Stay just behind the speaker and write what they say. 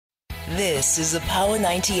This is a Power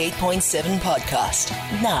 98.7 podcast.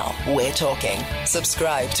 Now we're talking.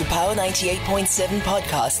 Subscribe to Power 98.7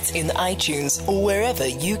 podcasts in iTunes or wherever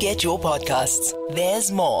you get your podcasts.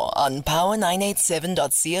 There's more on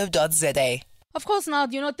power987.co.za. Of course, now,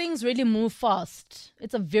 things really move fast.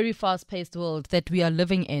 It's a very fast-paced world that we are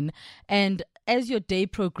living in. And as your day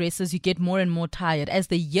progresses, you get more and more tired. As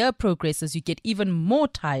the year progresses, you get even more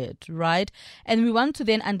tired, right? And we want to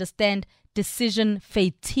then understand decision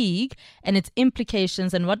fatigue and its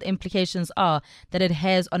implications and what the implications are that it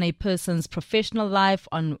has on a person's professional life,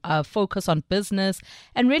 on focus on business,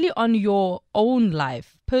 and really on your own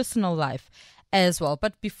life, personal life as well.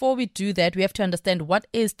 But before we do that, we have to understand what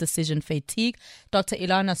is decision fatigue. Dr.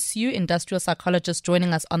 Ilana Sue, industrial psychologist,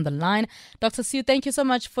 joining us on the line. Dr. Sue, thank you so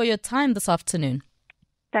much for your time this afternoon.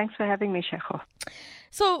 Thanks for having me, Shekho.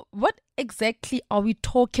 So what exactly are we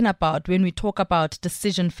talking about when we talk about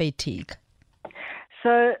decision fatigue?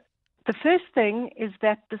 So the first thing is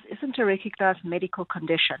that this isn't a recognized medical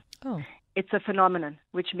condition. Oh. It's a phenomenon,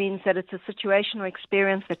 which means that it's a situation or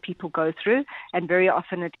experience that people go through, and very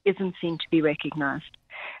often it isn't seen to be recognized.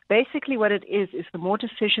 Basically what it is the more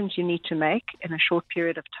decisions you need to make in a short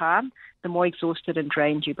period of time, the more exhausted and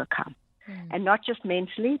drained you become. And not just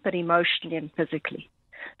mentally, but emotionally and physically.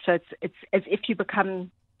 So it's as if you become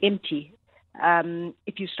empty.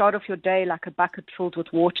 If you start off your day like a bucket filled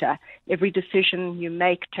with water, every decision you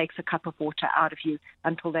make takes a cup of water out of you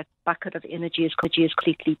until that bucket of energy is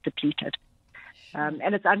completely depleted.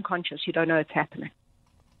 And it's unconscious. You don't know it's happening.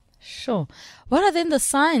 Sure. What are then the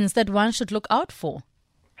signs that one should look out for?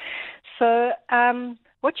 So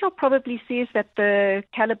what you'll probably see is that the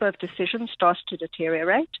caliber of decision starts to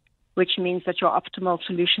deteriorate, which means that your optimal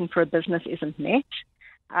solution for a business isn't met.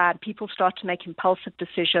 People start to make impulsive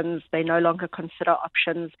decisions. They no longer consider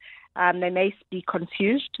options. They may be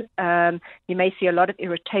confused. You may see a lot of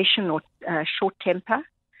irritation or short temper.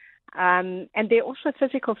 And there are also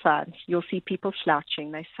physical signs. You'll see people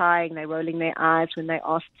slouching. They're sighing. They're rolling their eyes when they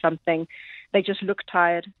ask something. They just look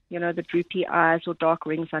tired. The droopy eyes or dark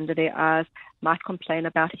rings under their eyes. Might complain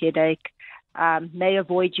about headache. May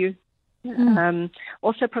avoid you.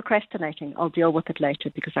 Also procrastinating. I'll deal with it later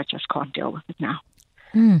because I just can't deal with it now.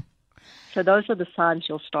 So those are the signs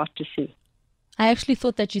you'll start to see. I actually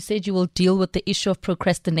thought that you said you will deal with the issue of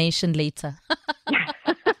procrastination later.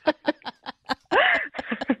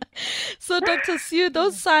 So, Dr. Sue,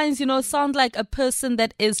 those signs, sound like a person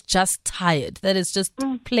that is just tired, that is just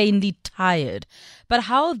plainly tired. But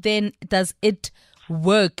how then does it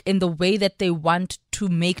work in the way that they want to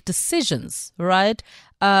make decisions, right?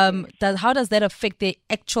 How does that affect their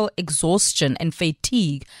actual exhaustion and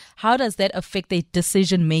fatigue? How does that affect their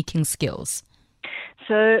decision-making skills?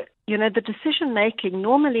 So, the decision-making,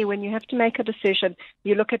 normally when you have to make a decision,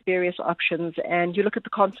 you look at various options and you look at the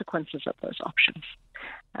consequences of those options.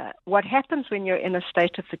 What happens when you're in a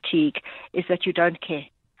state of fatigue is that you don't care.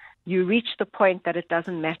 You reach the point that it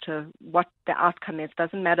doesn't matter what the outcome is. It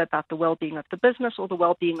doesn't matter about the well-being of the business or the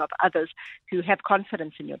well-being of others who have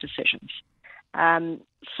confidence in your decisions.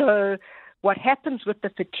 So what happens with the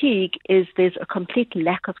fatigue is there's a complete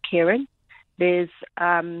lack of caring. There's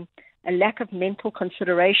a lack of mental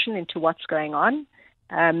consideration into what's going on.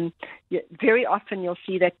 Very often you'll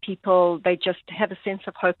see that people, they just have a sense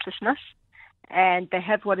of hopelessness, and they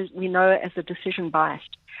have what we know as a decision bias.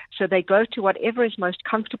 So they go to whatever is most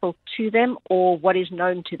comfortable to them or what is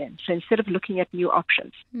known to them. So instead of looking at new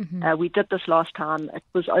options, we did this last time, it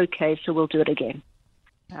was okay, so we'll do it again.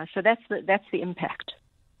 So that's the impact.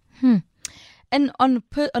 And on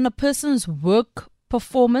a person's work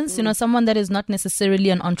performance, someone that is not necessarily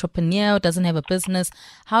an entrepreneur, doesn't have a business,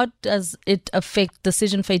 how does it affect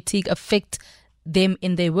decision fatigue, affect them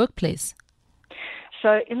in their workplace?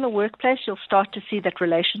 So in the workplace, you'll start to see that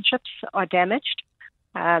relationships are damaged.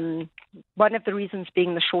 One of the reasons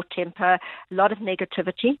being the short temper, a lot of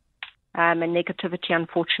negativity. And negativity,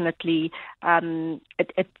 unfortunately,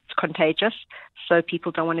 it's contagious. So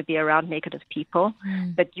people don't want to be around negative people.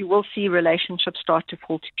 But you will see relationships start to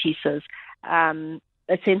fall to pieces. A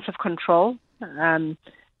sense of control,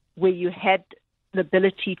 where you had the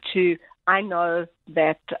ability to, I know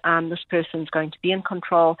that this person's going to be in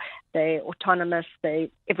control, they're autonomous,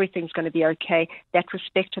 everything's going to be okay. That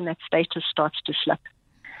respect and that status starts to slip.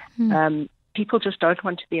 People just don't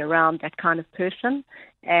want to be around that kind of person.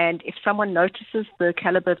 And if someone notices the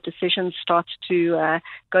caliber of decisions starts to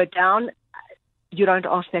go down, you don't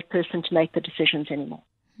ask that person to make the decisions anymore.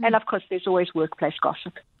 And of course, there's always workplace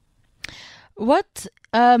gossip. What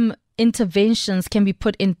interventions can be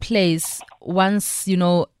put in place once,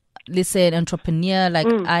 let's say, an entrepreneur, like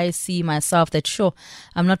I see myself, that sure,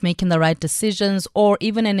 I'm not making the right decisions, or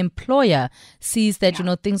even an employer sees that,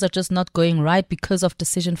 things are just not going right because of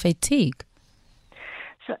decision fatigue?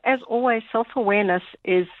 So as always, self-awareness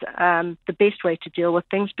is the best way to deal with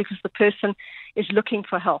things, because the person is looking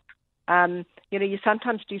for help. You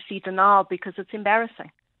sometimes do see denial because it's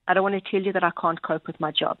embarrassing. I don't want to tell you that I can't cope with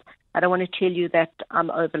my job. I don't want to tell you that I'm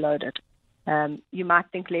overloaded. You might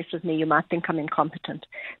think less of me. You might think I'm incompetent.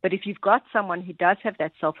 But if you've got someone who does have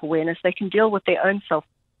that self-awareness, they can deal with their own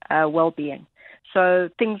well-being. So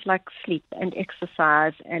things like sleep and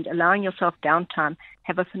exercise and allowing yourself downtime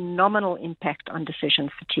have a phenomenal impact on decision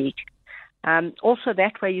fatigue. Also,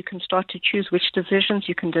 that way you can start to choose which decisions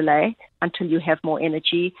you can delay until you have more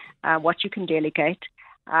energy, what you can delegate,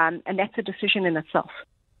 and that's a decision in itself.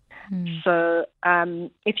 So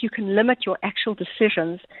if you can limit your actual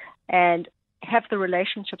decisions and have the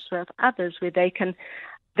relationships with others where they can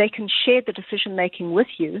share the decision making with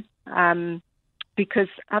you, because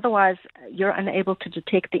otherwise you're unable to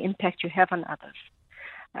detect the impact you have on others.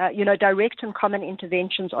 Direct and common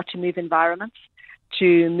interventions are to move environments,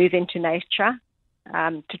 to move into nature,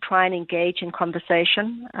 to try and engage in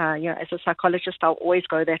conversation. As a psychologist, I'll always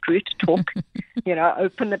go that route, talk,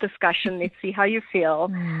 open the discussion, let's see how you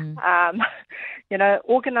feel.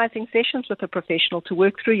 Organizing sessions with a professional to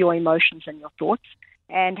work through your emotions and your thoughts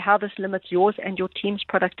and how this limits yours and your team's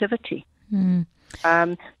productivity.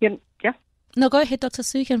 No, go ahead, Dr.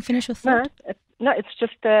 Sue, you can finish your thought. No, it's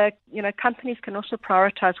just, companies can also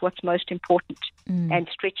prioritize what's most important and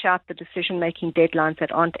stretch out the decision-making deadlines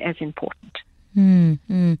that aren't as important.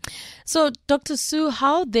 So, Dr. Sue,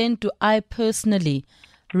 how then do I personally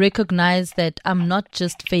recognize that I'm not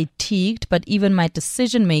just fatigued, but even my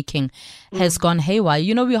decision-making has gone haywire?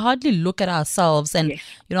 We hardly look at ourselves and,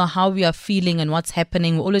 how we are feeling and what's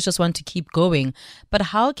happening. We always just want to keep going. But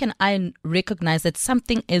how can I recognize that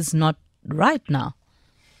something is not right now?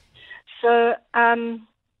 So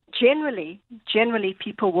generally,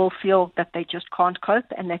 people will feel that they just can't cope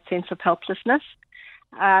and that sense of helplessness.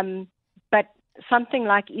 But something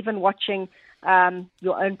like even watching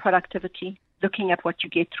your own productivity, looking at what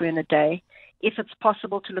you get through in a day, if it's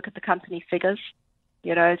possible to look at the company figures,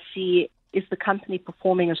 see is the company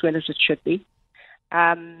performing as well as it should be.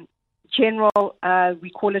 We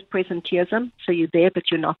call it presenteeism, so you're there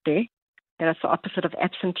but you're not there. That's the opposite of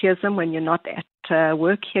absenteeism. When you're not at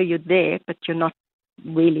work here, you're there, but you're not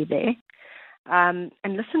really there. And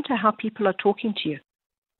listen to how people are talking to you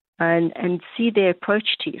and see their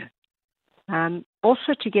approach to you.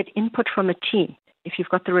 Also to get input from a team. If you've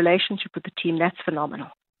got the relationship with the team, that's phenomenal.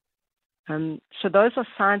 So those are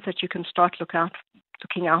signs that you can start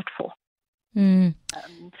looking out for.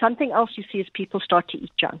 Something else you see is people start to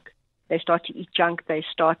eat junk. They start to eat junk, they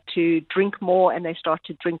start to drink more, and they start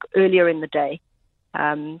to drink earlier in the day.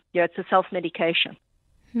 It's a self-medication.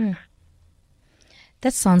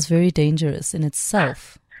 That sounds very dangerous in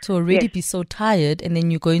itself. To already be so tired, and then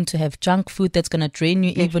you're going to have junk food that's going to drain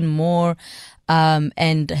you even more,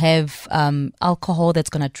 and have alcohol that's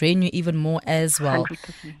going to drain you even more as well.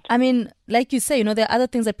 100%. I mean, like you say, there are other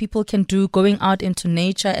things that people can do, going out into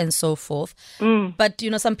nature and so forth. But,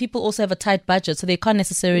 some people also have a tight budget, so they can't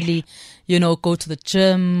necessarily, go to the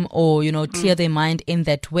gym or, clear their mind in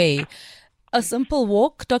that way. A simple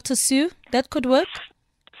walk, Dr. Sue, that could work?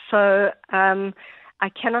 So, I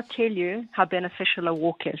cannot tell you how beneficial a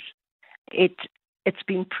walk is. It's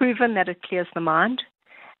been proven that it clears the mind.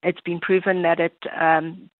 It's been proven that it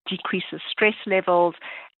decreases stress levels.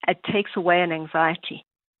 It takes away an anxiety.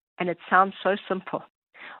 And it sounds so simple.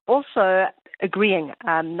 Also, agreeing,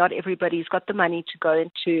 not everybody's got the money to go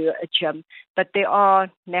into a gym, but there are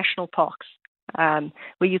national parks where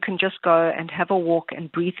you can just go and have a walk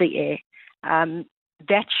and breathe the air.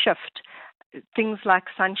 That shift, things like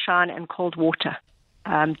sunshine and cold water,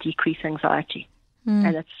 decrease anxiety.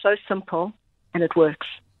 And it's so simple and it works.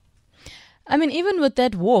 I mean, even with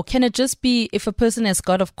that walk, can it just be, if a person has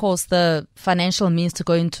got, of course, the financial means to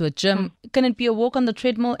go into a gym, can it be a walk on the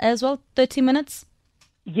treadmill as well, 30 minutes?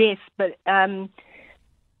 Yes, but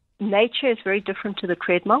nature is very different to the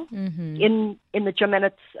treadmill in the gym, and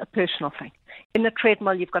it's a personal thing. In the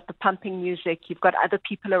treadmill, you've got the pumping music, you've got other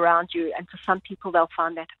people around you, and for some people, they'll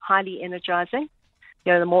find that highly energizing.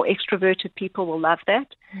 The more extroverted people will love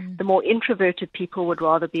that. The more introverted people would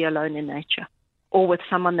rather be alone in nature or with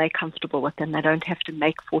someone they're comfortable with, and they don't have to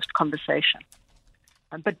make forced conversation.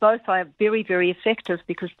 But both are very, very effective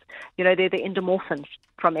because, they're the endorphins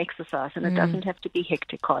from exercise, and it doesn't have to be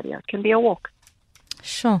hectic cardio. It can be a walk.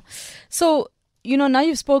 Sure. So, now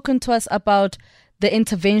you've spoken to us about the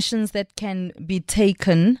interventions that can be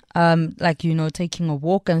taken, like, taking a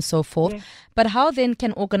walk and so forth. Yeah. But how then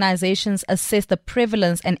can organizations assess the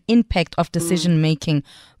prevalence and impact of decision making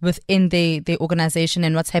within the organization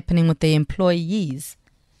and what's happening with their employees?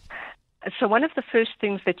 So one of the first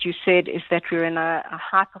things that you said is that we're in a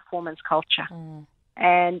high-performance culture.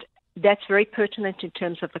 And that's very pertinent in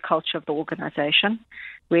terms of the culture of the organization,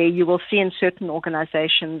 where you will see in certain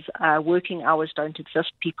organizations working hours don't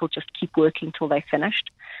exist. People just keep working till they're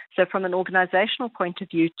finished. So from an organizational point of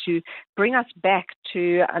view, to bring us back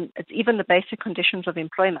to even the basic conditions of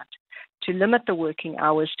employment, to limit the working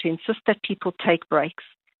hours, to insist that people take breaks,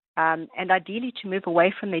 and ideally to move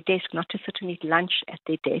away from their desk, not to sit and eat lunch at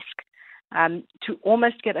their desk. To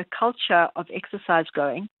almost get a culture of exercise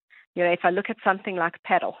going. If I look at something like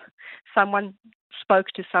paddle, someone spoke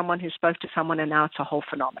to someone who spoke to someone, and now it's a whole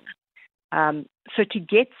phenomenon. So to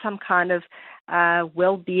get some kind of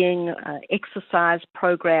well-being exercise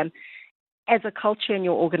program as a culture in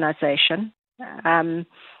your organization, and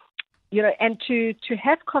to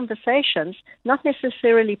have conversations, not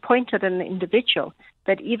necessarily pointed at an individual,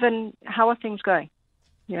 but even how are things going?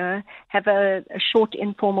 Have a short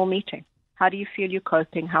informal meeting. How do you feel you're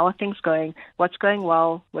coping? How are things going? What's going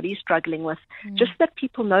well? What are you struggling with? Just that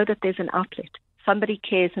people know that there's an outlet. Somebody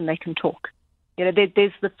cares and they can talk.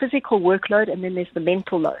 There's the physical workload, and then there's the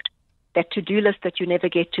mental load. That to-do list that you never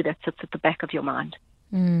get to, that sits at the back of your mind.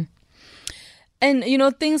 And,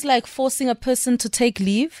 things like forcing a person to take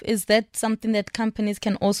leave, is that something that companies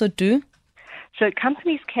can also do? So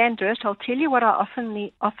companies can do it. I'll tell you what I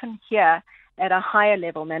often hear at a higher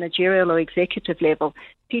level, managerial or executive level.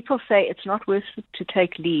 People say it's not worth it to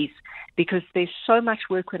take leave because there's so much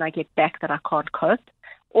work when I get back that I can't cope,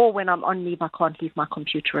 or when I'm on leave, I can't leave my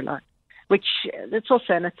computer alone, which it's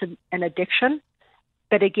also an addiction.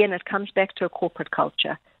 But again, it comes back to a corporate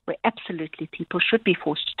culture where absolutely people should be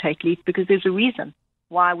forced to take leave because there's a reason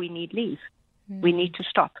why we need leave. We need to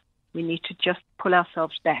stop. We need to just pull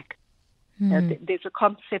ourselves back. There's a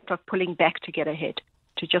concept of pulling back to get ahead,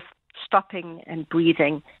 to just stopping and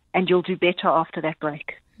breathing, and you'll do better after that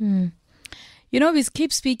break. We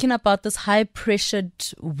keep speaking about this high-pressured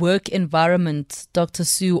work environment, Dr.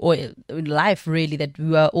 Sue, or life really, that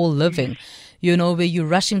we are all living, where you're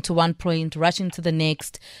rushing to one point, rushing to the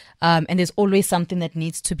next, and there's always something that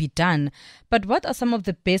needs to be done. But what are some of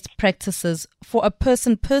the best practices for a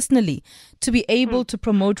person personally to be able to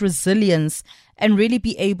promote resilience and really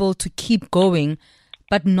be able to keep going,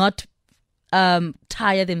 but not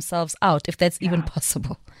tire themselves out, if that's even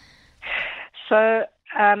possible? So,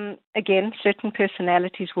 again, certain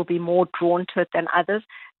personalities will be more drawn to it than others,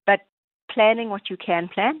 but planning what you can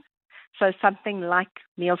plan. So something like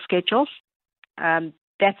meal schedules,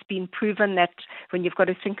 that's been proven that when you've got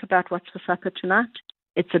to think about what's for supper tonight,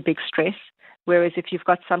 it's a big stress. Whereas if you've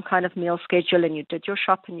got some kind of meal schedule and you did your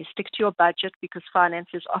shop and you stick to your budget, because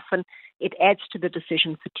finances often, it adds to the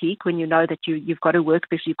decision fatigue when you know that you've got to work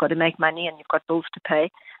because you've got to make money and you've got bills to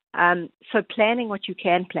pay. So planning what you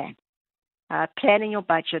can plan, planning your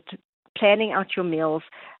budget, planning out your meals,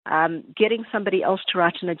 getting somebody else to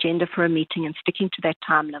write an agenda for a meeting and sticking to that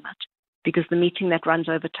time limit, because the meeting that runs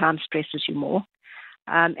over time stresses you more.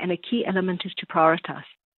 And a key element is to prioritize.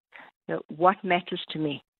 What matters to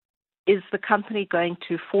me? Is the company going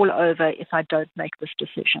to fall over if I don't make this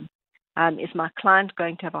decision? Is my client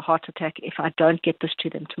going to have a heart attack if I don't get this to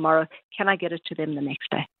them tomorrow? Can I get it to them the next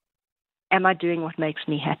day? Am I doing what makes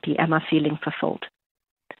me happy? Am I feeling fulfilled?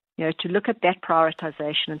 To look at that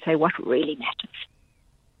prioritization and say what really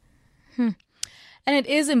matters. And it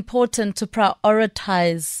is important to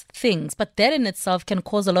prioritize things, but that in itself can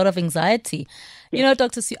cause a lot of anxiety. Yes.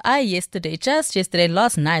 Dr. Sue, just yesterday,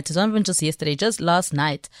 last night, it's not even just yesterday, just last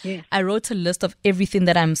night, yes, I wrote a list of everything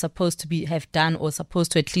that I'm supposed to have done or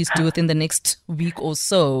supposed to at least do within the next week or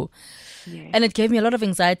so. Yes. And it gave me a lot of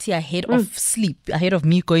anxiety ahead of sleep, ahead of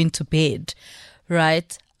me going to bed,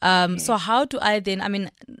 right? So how do I then,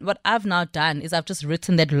 what I've now done is I've just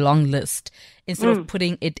written that long list instead of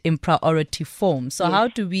putting it in priority form. So how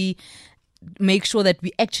do we make sure that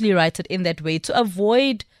we actually write it in that way to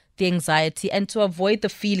avoid the anxiety and to avoid the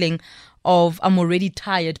feeling of I'm already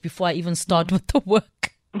tired before I even start with the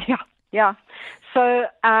work? Yeah. So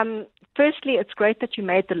firstly, it's great that you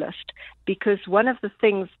made the list, because one of the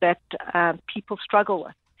things that people struggle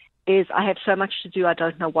with is I have so much to do, I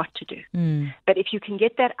don't know what to do. But if you can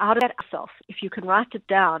get that out of yourself, if you can write it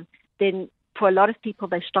down, then for a lot of people,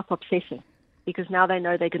 they stop obsessing because now they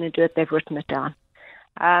know they're going to do it, they've written it down.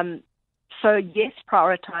 So yes,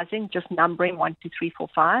 prioritizing, just numbering 1, 2, 3, 4,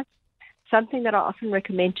 5. something that I often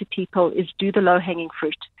recommend to people is do the low-hanging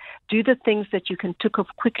fruit. Do the things that you can tick off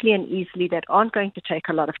quickly and easily that aren't going to take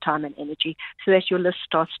a lot of time and energy so that your list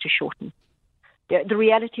starts to shorten. The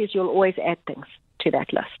reality is you'll always add things to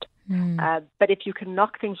that list. But if you can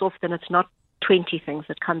knock things off, then it's not 20 things.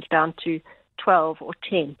 It comes down to 12 or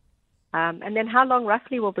 10. And then how long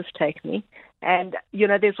roughly will this take me? And,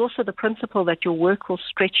 there's also the principle that your work will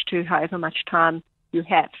stretch to however much time you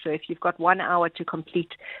have. So if you've got 1 hour to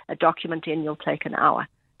complete a document in, you'll take an hour.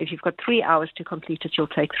 If you've got 3 hours to complete it, you'll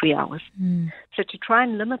take 3 hours. So to try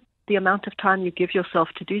and limit the amount of time you give yourself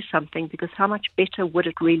to do something, because how much better would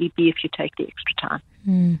it really be if you take the extra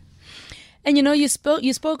time? And you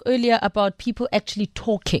spoke earlier about people actually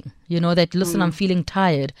talking, that, listen, I'm feeling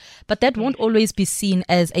tired. But that won't always be seen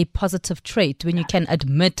as a positive trait when you can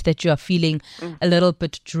admit that you are feeling a little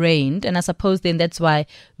bit drained. And I suppose then that's why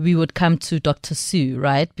we would come to Dr. Sue,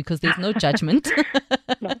 right? Because there's no judgment.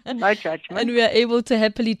 No judgment. And we are able to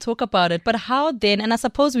happily talk about it. But how then, and I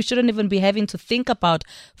suppose we shouldn't even be having to think about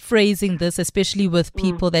phrasing this, especially with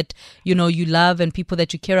people that, you love and people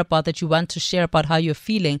that you care about, that you want to share about how you're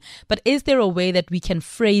feeling. But is there a way that we can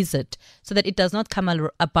phrase it so that it does not come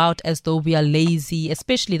about as though we are lazy,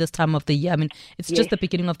 especially this time of the year? I mean, it's just the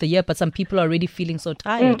beginning of the year, but some people are already feeling so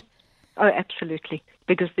tired. Oh, absolutely.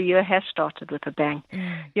 Because the year has started with a bang.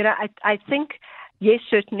 I think, yes,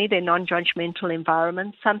 certainly they're non-judgmental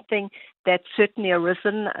environments, something that's certainly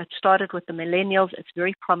arisen. It started with the millennials. It's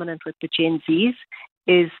very prominent with the Gen Zs,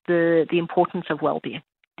 is the importance of well-being,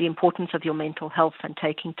 the importance of your mental health and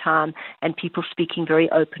taking time, and people speaking very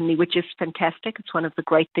openly, which is fantastic. It's one of the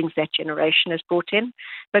great things that generation has brought in,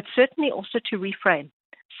 but certainly also to reframe.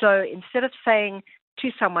 So instead of saying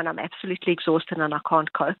to someone, I'm absolutely exhausted and I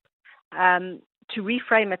can't cope, to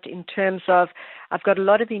reframe it in terms of, I've got a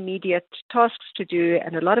lot of immediate tasks to do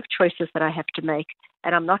and a lot of choices that I have to make,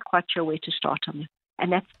 and I'm not quite sure where to start on them.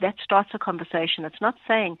 And that starts a conversation. It's not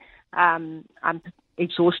saying I'm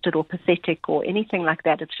exhausted or pathetic or anything like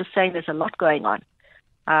that. It's just saying there's a lot going on,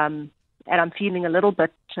 and I'm feeling a little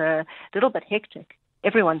bit hectic.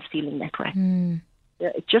 Everyone's feeling that way.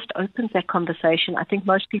 It just opens that conversation. I think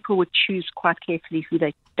most people would choose quite carefully who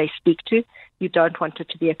they speak to. You don't want it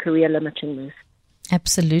to be a career-limiting move.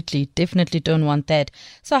 Absolutely. Definitely don't want that.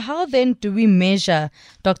 So how then do we measure,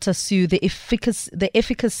 Dr. Sue, the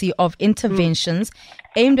efficacy of interventions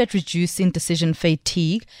aimed at reducing decision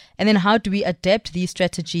fatigue? And then how do we adapt these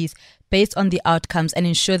strategies based on the outcomes and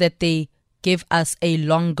ensure that they give us a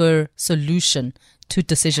longer solution to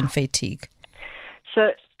decision fatigue?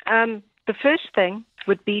 So the first thing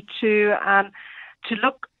would be to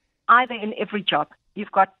look either in every job.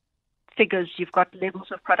 You've got figures, you've got levels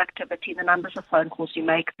of productivity, the numbers of phone calls you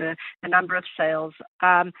make, the number of sales.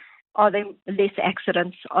 Are there less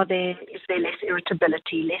accidents? Is there less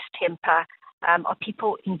irritability, less temper? Are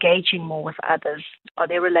people engaging more with others? Are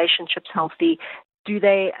their relationships healthy? Do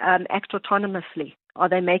they act autonomously? Are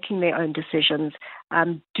they making their own decisions?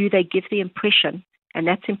 Do they give the impression, and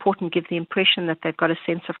that's important, give the impression that they've got a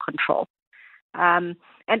sense of control?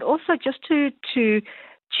 And also just to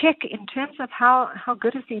check in terms of how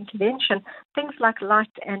good is the intervention, things like light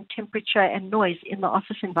and temperature and noise in the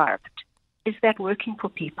office environment. Is that working for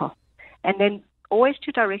people? And then always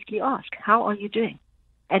to directly ask, how are you doing?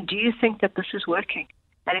 And do you think that this is working?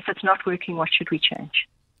 And if it's not working, what should we change?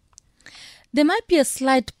 There might be a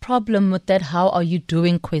slight problem with that how are you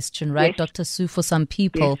doing question, right, yes, Dr. Sue, for some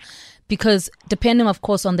people, yes, because depending, of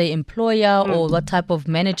course, on their employer or what type of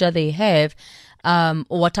manager they have, or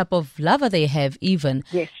what type of lover they have even,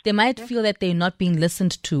 yes, they might feel that they're not being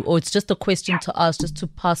listened to, or it's just a question to ask, just to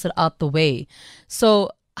pass it out the way. So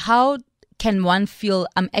how can one feel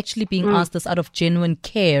I'm actually being asked this out of genuine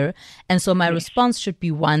care, and so my response should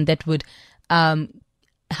be one that would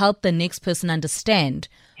help the next person understand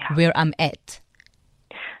where I'm at?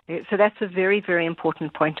 So that's a very, very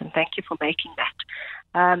important point, and thank you for making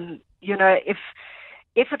that.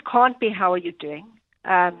 If it can't be how are you doing,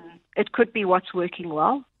 it could be what's working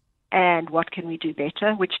well and what can we do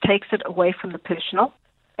better, which takes it away from the personal.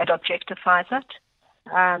 It objectifies it.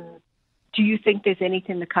 Do you think there's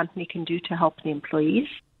anything the company can do to help the employees?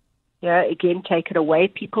 Again, take it away.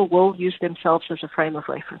 People will use themselves as a frame of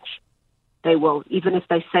reference. They will, even if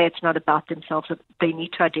they say it's not about themselves, they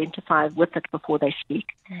need to identify with it before they speak.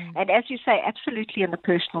 And as you say, absolutely in the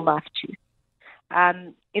personal life too.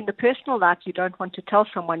 In the personal life, you don't want to tell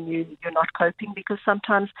someone you're not coping, because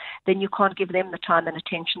sometimes then you can't give them the time and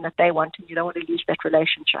attention that they want, and you don't want to lose that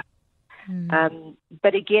relationship.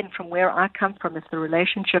 But again, from where I come from, if the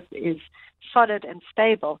relationship is solid and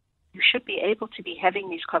stable, you should be able to be having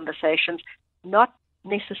these conversations, not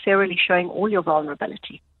necessarily showing all your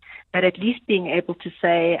vulnerability, but at least being able to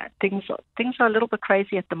say things are a little bit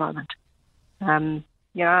crazy at the moment. I've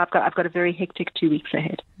got a very hectic 2 weeks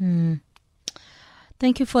ahead.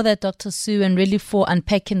 Thank you for that, Dr. Sue, and really for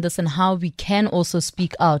unpacking this and how we can also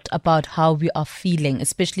speak out about how we are feeling,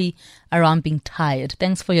 especially around being tired.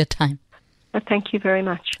 Thanks for your time. Thank you very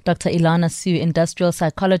much. Dr. Ilana Sue, industrial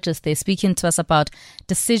psychologist, they're speaking to us about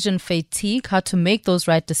decision fatigue, how to make those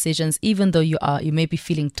right decisions even though you may be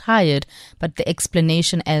feeling tired, but the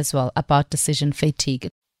explanation as well about decision fatigue.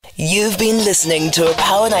 You've been listening to a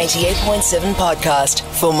Power 98.7 podcast.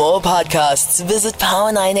 For more podcasts, visit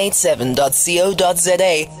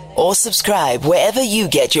power987.co.za or subscribe wherever you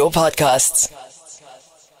get your podcasts.